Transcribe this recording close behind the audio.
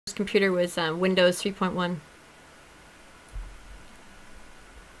computer was Windows 3.1.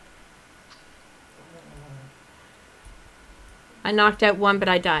 I knocked out one, but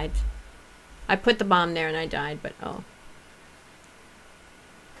I died. I put the bomb there and I died, but oh.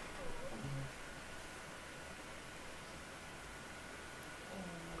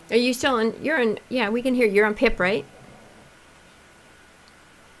 Are you still on? You're on. Yeah, we can hear you're on Pip, right?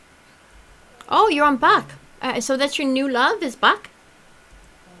 Oh, you're on Buck. So that's your new love is Buck?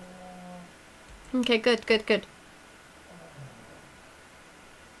 Okay, good, good, good.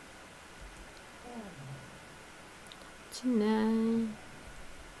 Tonight.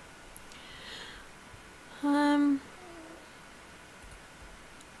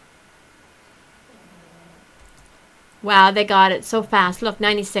 Wow, they got it so fast. Look,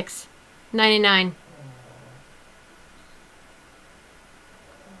 96, 99.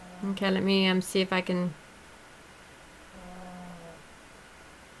 Okay, let me see if I can.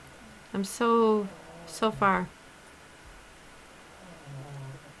 I'm so far.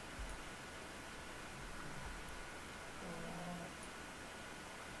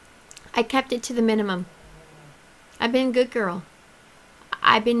 I kept it to the minimum. I've been a good girl.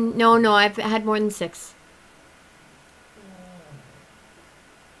 No, I've had more than 6.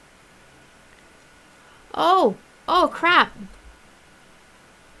 Oh crap.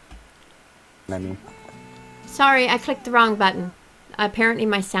 Sorry, I clicked the wrong button. Apparently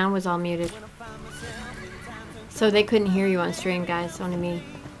my sound was all muted. So they couldn't hear you on stream, guys, only me.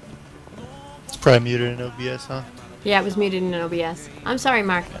 It's probably muted in OBS, huh? Yeah, it was muted in OBS. I'm sorry,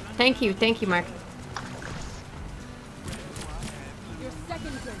 Mark. Thank you, Mark.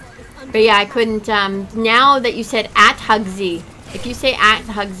 But yeah, I couldn't, now that you said at Hugzie, if you say at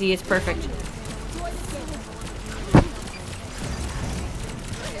Hugzie, it's perfect.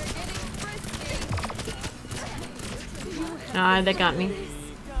 Ah, they got me.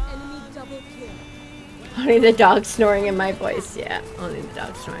 Only the dog snoring in my voice, yeah. Only the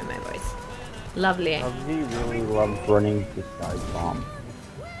dog snoring in my voice. Lovely. Hugzie really loves running disguise bomb.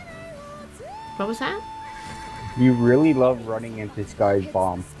 What was that? You really love running into disguise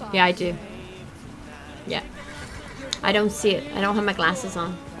bomb. Yeah, I do. Yeah. I don't see it. I don't have my glasses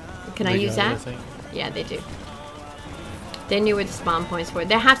on. Can I use that? Yeah, they do. They knew where the spawn points were.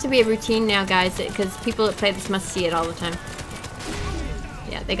 There have to be a routine now, guys, because people that play this must see it all the time.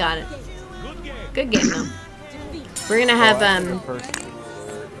 Yeah, they got it. Good game, though. We're gonna have,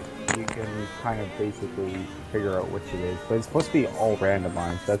 You can kind of basically figure out which it is, but it's supposed to be all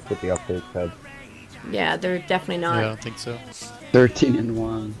randomized. That's what the update said. Yeah, they're definitely not. Yeah, I don't think so. 13 and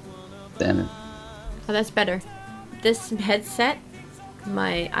 1. Damn it. Oh, that's better. This headset,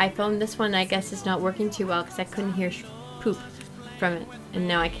 my iPhone, this one I guess is not working too well because I couldn't hear poop from it, and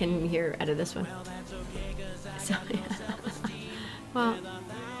now I can hear out of this one. So, yeah. Well,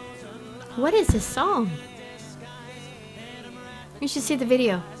 what is this song? You should see the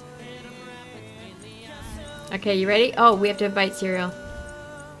video. Okay, you ready? Oh, we have to invite Cereal.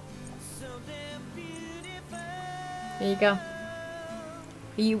 There you go.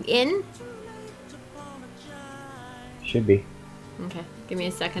 Are you in? Should be. Okay, give me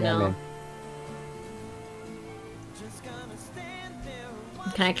a second. Yeah,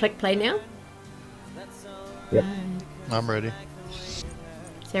 Can I click play now? Yep. I'm ready.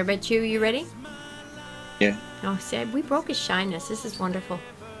 So everybody, Chew, you ready? Yeah. Oh, see, we broke his shyness. This is wonderful.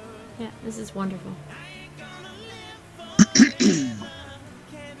 Yeah, this is wonderful.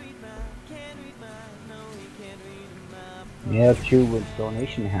 Yeah, Chew was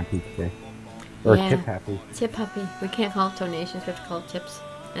donation happy today. Or yeah. tip happy. Tip happy. We can't call it donations, we have to call it tips.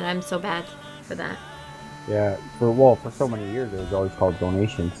 And I'm so bad for that. Yeah, for so many years it was always called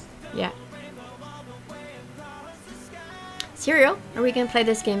donations. Yeah. Cereal, are we going to play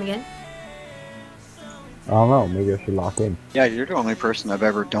this game again? I don't know, maybe I should lock in. Yeah, you're the only person I've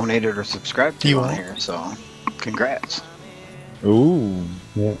ever donated or subscribed to on here, so congrats. Ooh.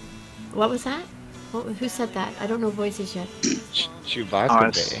 Yeah. What was that? Who said that? I don't know voices yet.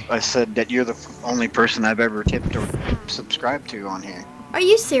 Chewbacca. I said that you're the only person I've ever tipped or subscribed to on here. Are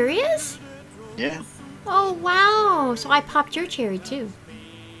you serious? Yeah. Oh, wow. So I popped your cherry, too.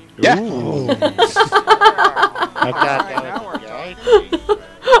 Yeah.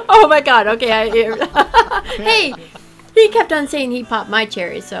 Oh my god, okay. Hey, he kept on saying he popped my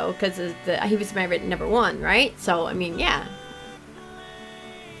cherry, so, because he was my number 1, right? So, I mean, yeah.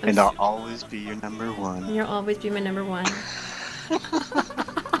 And I'll always be your number 1. You'll always be my number 1.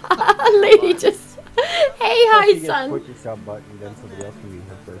 Lady just... Hey, hi, son. Put your sub button, then somebody else can be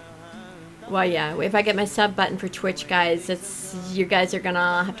here first. Well, yeah, if I get my sub button for Twitch, guys, you guys are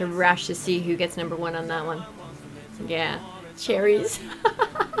gonna have to rush to see who gets number 1 on that one. Yeah. Cherries.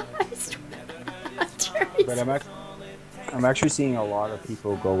 But I'm actually seeing a lot of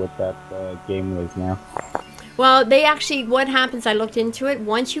people go with that game Wiz now. Well, they actually, what happens, I looked into it,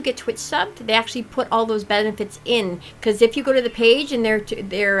 once you get Twitch subbed, they actually put all those benefits in. Because if you go to the page and their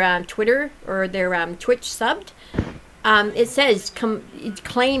Twitter or their Twitch subbed, it says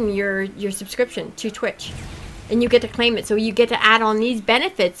claim your subscription to Twitch. And you get to claim it. So you get to add on these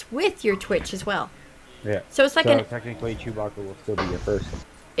benefits with your Twitch as well. Yeah. So it's like technically Chewbacca will still be your first.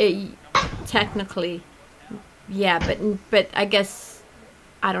 Technically. Yeah, but I guess,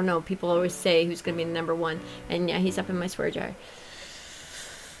 I don't know. People always say who's going to be the number one. And yeah, he's up in my swear jar.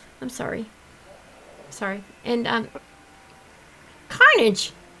 I'm sorry. Sorry. And,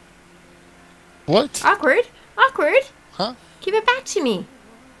 Carnage! What? Awkward. Awkward. Huh? Give it back to me.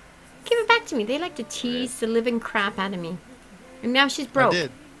 Give it back to me. They like to tease the living crap out of me. And now she's broke. I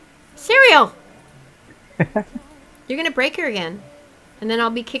did. Cereal! You're going to break her again. And then I'll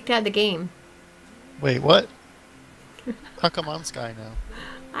be kicked out of the game. Wait, what? How come I'm Sky now?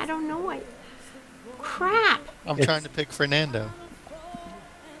 I don't know. Crap. I'm trying to pick Fernando.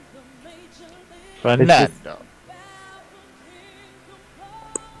 Fernando.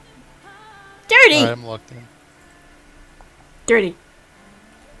 Dirty! Alright, I'm locked in. Dirty.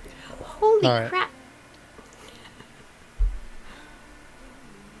 Holy All right. crap.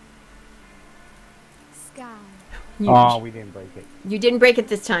 Sky. Oh, we didn't break it. You didn't break it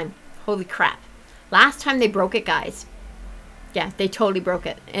this time. Holy crap. Last time they broke it, guys. Yeah, they totally broke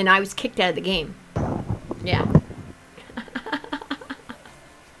it. And I was kicked out of the game. Yeah.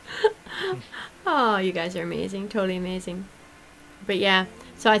 Oh, you guys are amazing. Totally amazing. But yeah,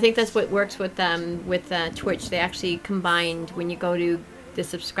 so I think that's what works with Twitch. They actually combined, when you go to the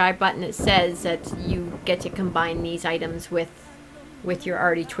subscribe button, it says that you get to combine these items with your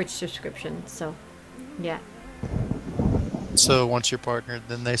already Twitch subscription. So, yeah. So once you're partnered,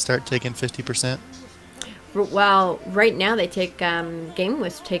 then they start taking 50%? Well, right now they take,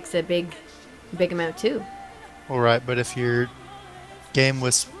 GameWisp takes a big amount too. Alright, but if your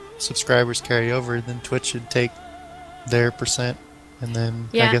GameWisp subscribers carry over, then Twitch should take their percent, and then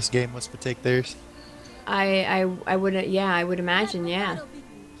Yeah. I guess GameWisp would take theirs. I would, yeah, I would imagine, yeah.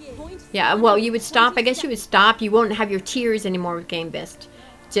 Yeah, well, you would stop, I guess you would stop. You won't have your tiers anymore with GameBist.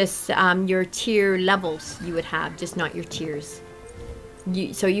 Just your tier levels you would have, just not your tiers.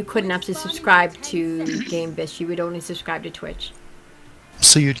 So you couldn't actually subscribe to GameBist. You would only subscribe to Twitch.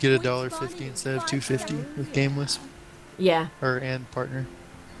 So you'd get $1.50 instead of $2.50 with GameWisp? Yeah. And partner.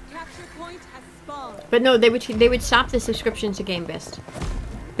 But no, they would stop the subscription to GameBist.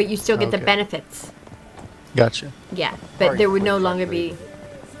 But you still get the benefits. Gotcha. Yeah, but there would no longer be...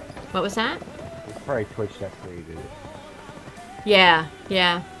 What was that? It's probably Twitch that created it. Yeah,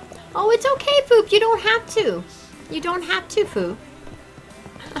 yeah. Oh, it's okay, Foop. You don't have to. You don't have to, Foop.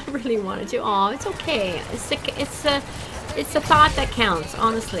 I really wanted to. Oh, it's okay. It's a thought that counts,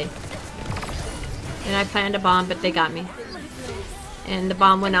 honestly. And I planned a bomb, but they got me. And the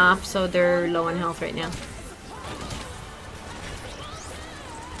bomb went off, so they're low on health right now.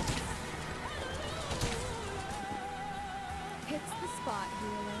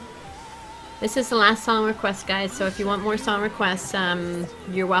 This is the last song request, guys. So if you want more song requests,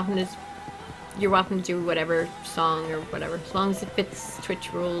 you're welcome to do whatever song or whatever, as long as it fits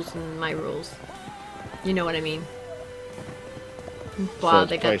Twitch rules and my rules. You know what I mean? Wow,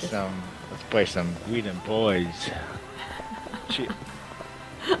 so let's play some We Them Boys.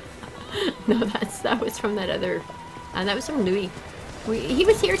 No, that was from that other, that was from Louis. He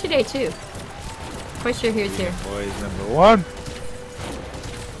was here today too. Quite sure he was here. Boys #1.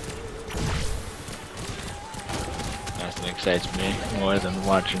 Nothing excites me more than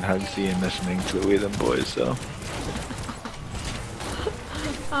watching Hugzie and listening to We Them Boys. So.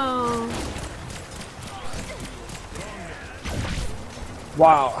 Oh.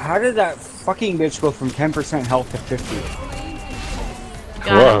 Wow, how did that fucking bitch go from 10% health to 50?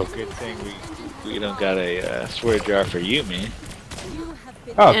 Whoa, good thing we don't got a swear jar for you, man.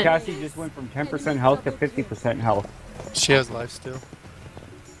 Oh, Cassie just went from 10% health to 50% health. She has life still.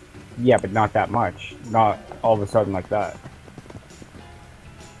 Yeah, but not that much. Not all of a sudden like that.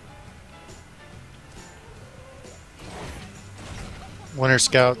 When her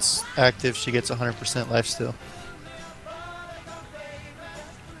scout's active, she gets 100% life still.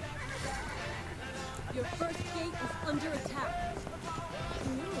 Your first gate is under attack.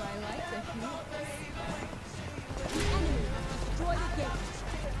 Ooh, I like the heels. Enemy, destroy the gate.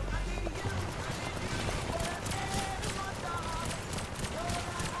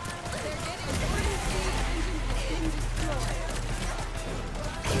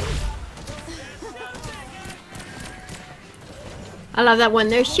 I love that one.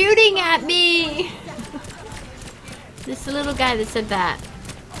 They're shooting at me. This little guy that said that.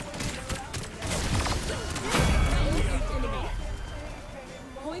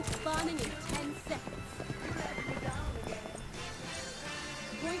 Point spawning in 10 seconds.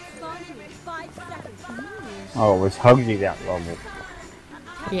 Point spawning in 5 seconds. Oh, was Hugsie that level?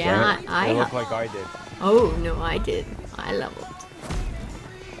 Yeah, It looked like I did. Oh, no, I did. I leveled.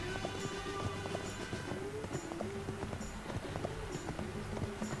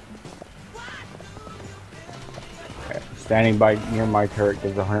 Standing by near my turret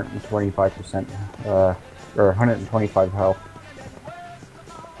gives 125%, or 125 health.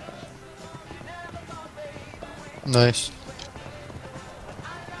 Nice.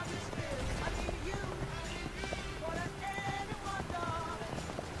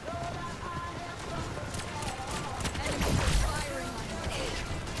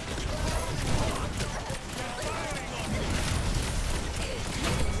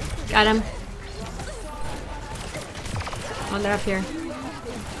 Got him. Oh, they're up here.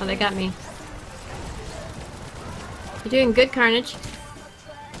 Oh, they got me. You're doing good, Carnage.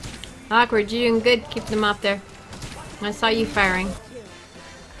 Awkward, you're doing good. Keep them up there. I saw you firing.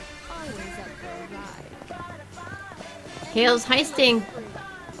 Hale's heisting.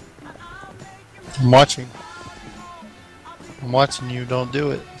 I'm watching. I'm watching you. Don't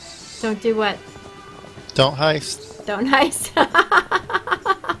do it. Don't do what? Don't heist. Don't heist.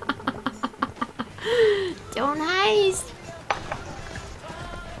 Don't heist.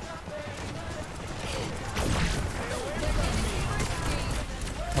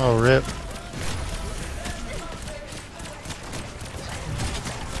 Oh, rip.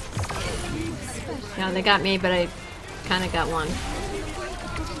 Yeah, they got me, but I kind of got one.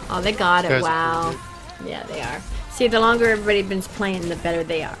 Oh, they got it. Wow. Yeah, they are. See, the longer everybody's been playing, the better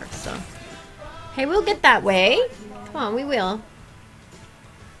they are. So, hey, we'll get that way. Come on, we will.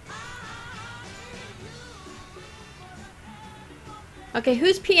 Okay,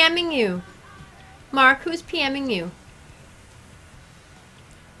 who's PMing you? Mark, who's PMing you?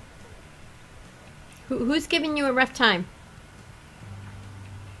 Who's giving you a rough time?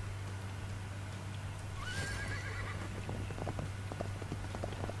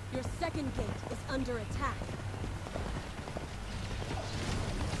 Your second gate is under attack.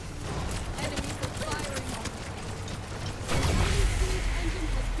 Enemies are firing. Enemy siege engine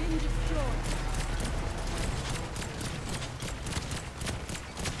has been destroyed.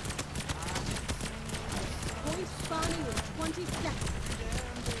 Point spawning in 20 seconds.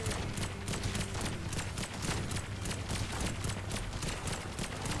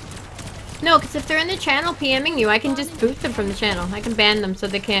 No, because if they're in the channel PMing you, I can just boot them from the channel. I can ban them so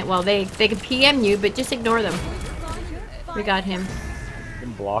they can't, well, they can PM you, but just ignore them. We got him. You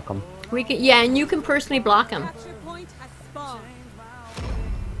can block them. We can, yeah, and you can personally block him. Capture point has spawned.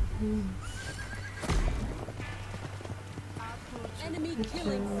 Enemy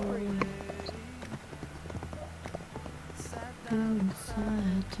killing spree.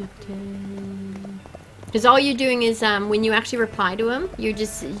 Because all you're doing is when you actually reply to him, you're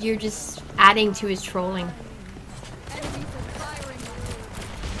just adding to his trolling. Enemies are firing.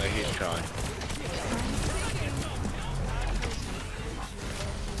 No, he's trying.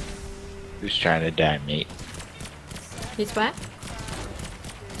 Who's trying to die, mate? He's what?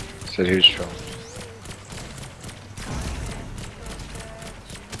 Said who's trolling?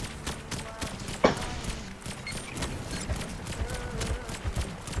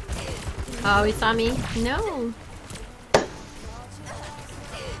 Oh, he saw me. No.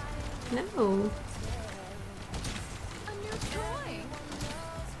 No.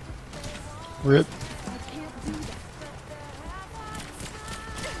 Rip.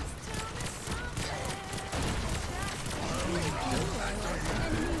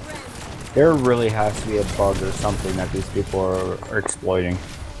 There really has to be a bug or something that these people are exploiting.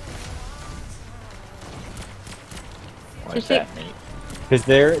 What's that, mate? Because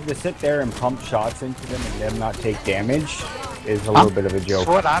to sit there and pump shots into them and them not take damage is a little bit of a joke. That's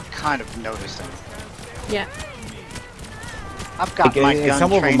what I'm kind of noticing. Yeah. I've got Like, my and gun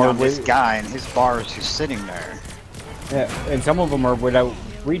some of them trained are on this with- guy, and his bar is just sitting there. Yeah, and some of them are without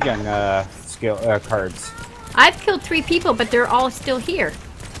regen skill cards. I've killed 3 people, but they're all still here.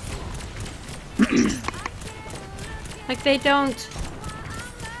 Like they don't.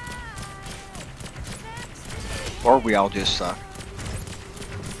 Or we all just suck.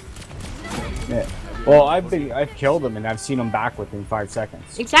 Yeah. Well, I've killed them and I've seen them back within 5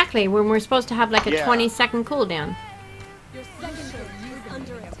 seconds. Exactly, when we're supposed to have like a Yeah. 20-second cooldown. Your second gate is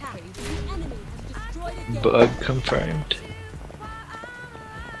under attack. The enemy has destroyed a gate. Bug confirmed.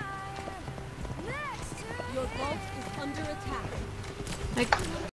 Your vault is under attack. Like